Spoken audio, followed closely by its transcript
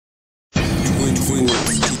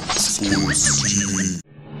TwinSportsTV.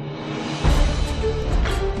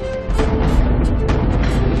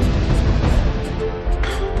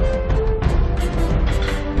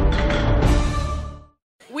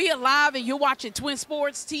 We are live and you're watching Twin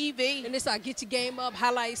Sports TV. And this our Get Your Game Up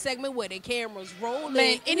highlight segment where the cameras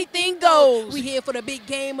rolling. Anything goes. We here for the big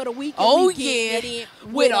game of the week. Oh, we yeah. get it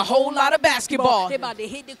in With a whole lot of basketball. They about to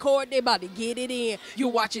hit the court. They about to get it in. You're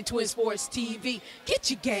watching Twin Sports TV. Get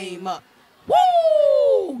your game up.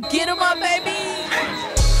 Woo! Get them up, baby.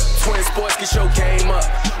 Twin Sports, get your game up.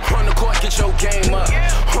 On the court, get your game up.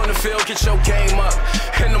 On the field, get your game up.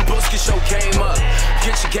 In them books, get your game up.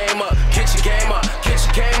 Get your game up. Get your game up. Get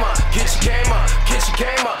your game up. Get your game up. Get your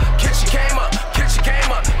game up. Get your game up. Get your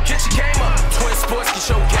game up. Get your game up. Twin Sports, get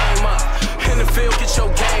your game up. In the field, get your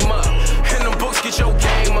game up. In them books, get your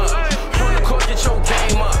game up. On the court, get your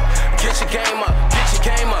game up. Get your game up. Get your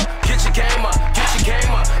game up. Get your game up. Get your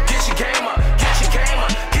game up. Get your game up. Get your game up.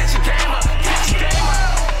 Get your game up. Get your game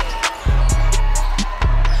up.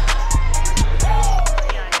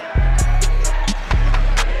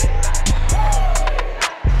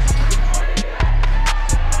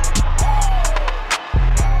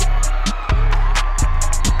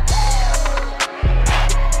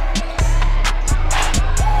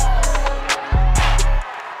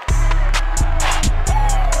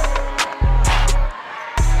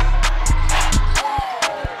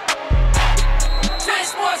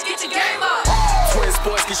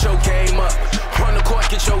 Get your game up. On the court,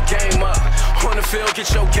 get your game up. On the field, get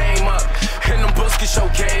your game up. In them books, get your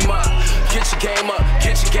game up. Get your game up.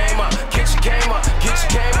 Get your game up. Get your game up. Get your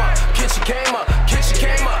game up. Get your game up. Get your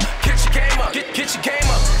game up. Get your game up. Get your game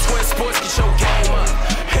up. Twin Sports, get your game up.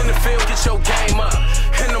 In the field, get your game up.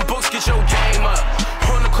 In them books, get your game up.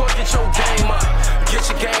 On the court, get your game up. Get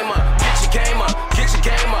your game up. Get your game up. Get your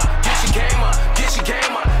game up. Get your game up. Get your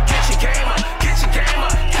game up. Get your game up. Get your game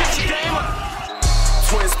up. Get your game up.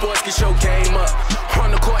 Twin Sports, get your game up. On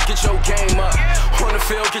the court, get your game up. On the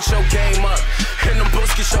field, get your game up. In them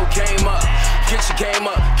books, get your game up. Get your game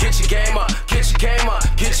up. Get your game up. Get your game up.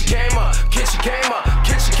 Get your game up. Get your game up.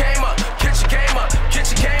 Get your game up. Get your game up.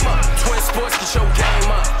 Get your game up. Twin Sports, get your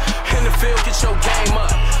game up. In the field, get your game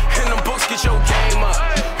up. In them books, get your game up.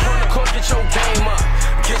 On the court, get your game up.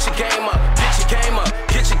 Get your game up. Get your game up.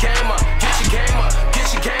 Get your game up. Get your game up.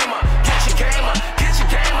 Get your game up. Get your game up. Get your game up. Get your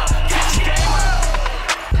game up. Get your game up.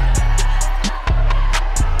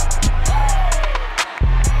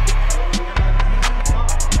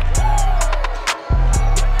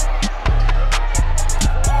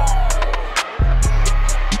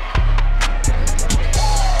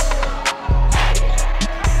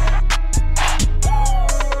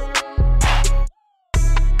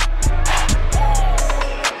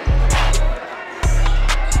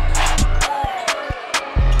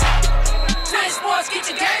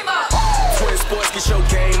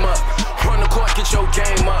 On the court, get your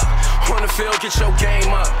game up. On the field, get your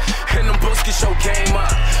game up. In them books, get your game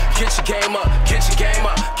up. Get your game up. Get your game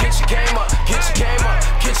up. Get your game up. Get your game up.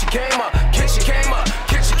 Get your game up. Get your game up.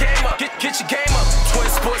 Get your game up. Get your game up. Twin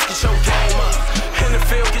Sports, get your game up. In the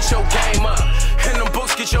field, get your game up. In them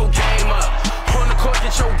books, get your game up. On the court,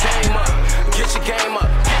 get your game up. Get your game up.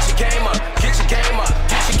 Get your game up. Get your game up.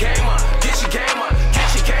 Get your game up. Get your game up.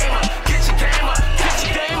 Get your game up. Get your game up. Get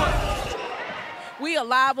your game up. We are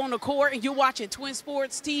live on the court and you're watching Twin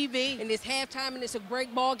Sports TV. And it's halftime and it's a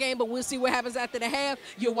great ball game, but we'll see what happens after the half.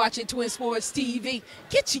 You're watching Twin Sports TV.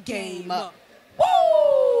 Get your game up.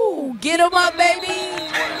 Woo! Get them up, baby.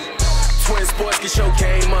 Twin Sports, get your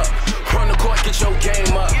game up. On the court, get your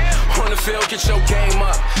game up. On the field, get your game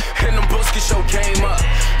up. In them books, get your game up.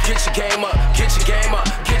 Get your game up. Get your game up.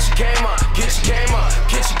 Get your game up. Get your game up.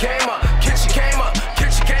 Get your game up. Get your game up.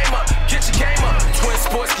 Get your game up. Get your game up. Twin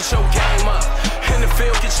Sports, get your game up. In the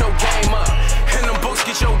field, get your game up. In them books,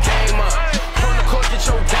 get your game up. On the court, get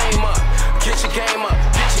your game up. Get your game up.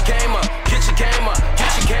 Get your game up. Get your game up.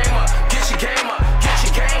 Get your game up. Get your game up. Get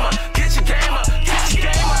your game up. Get your game up. Get your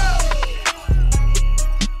game up.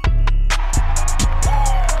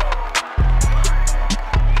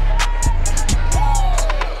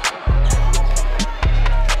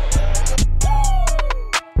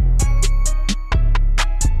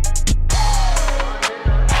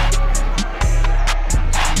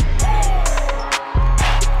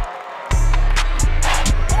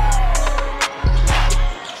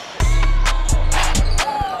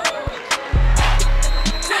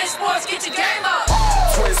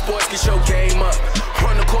 Get your game up.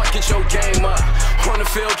 On the court, get your game up. On the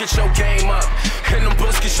field, get your game up. In them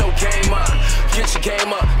books, get your game up. Get your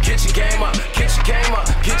game up. Get your game up. Get your game up.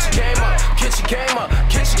 Get your game up. Get your game up.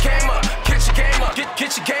 Get your game up. Get your game up.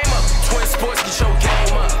 Get your game up. Twin Sports, get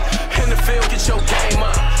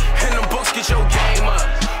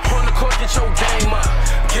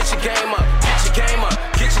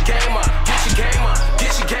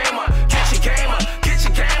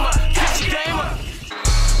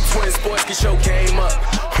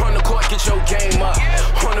get your game up.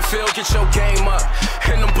 On the field, get your game up.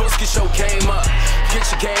 In them books, get your game up. Get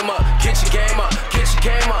your game up, get your game up, get your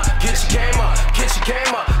game up, get your game up, get your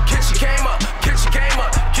game up, get your game up, get your game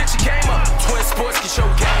up, get your game up. Twin Sports, get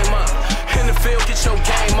your game up. In the field, get your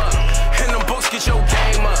game up. In them books, get your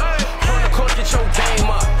game up. On the court, get your game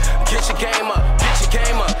up. Get your game up, get your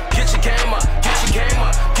game up, get your game up, get your game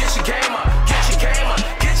up, get your game up, get your game up,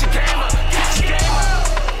 get your game up, get your game up.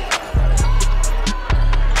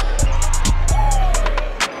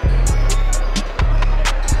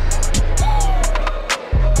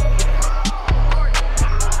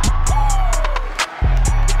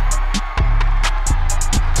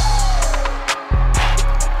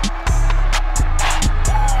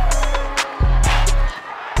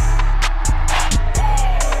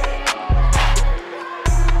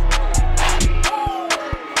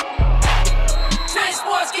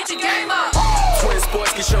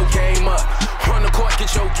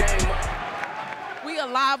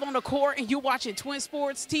 Live on the court and you're watching Twin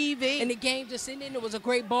Sports TV. And the game just ended. It was a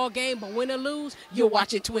great ball game, but win or lose, you're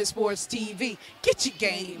watching Twin Sports TV. Get your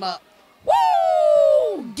game up.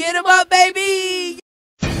 Woo! Get them up, baby.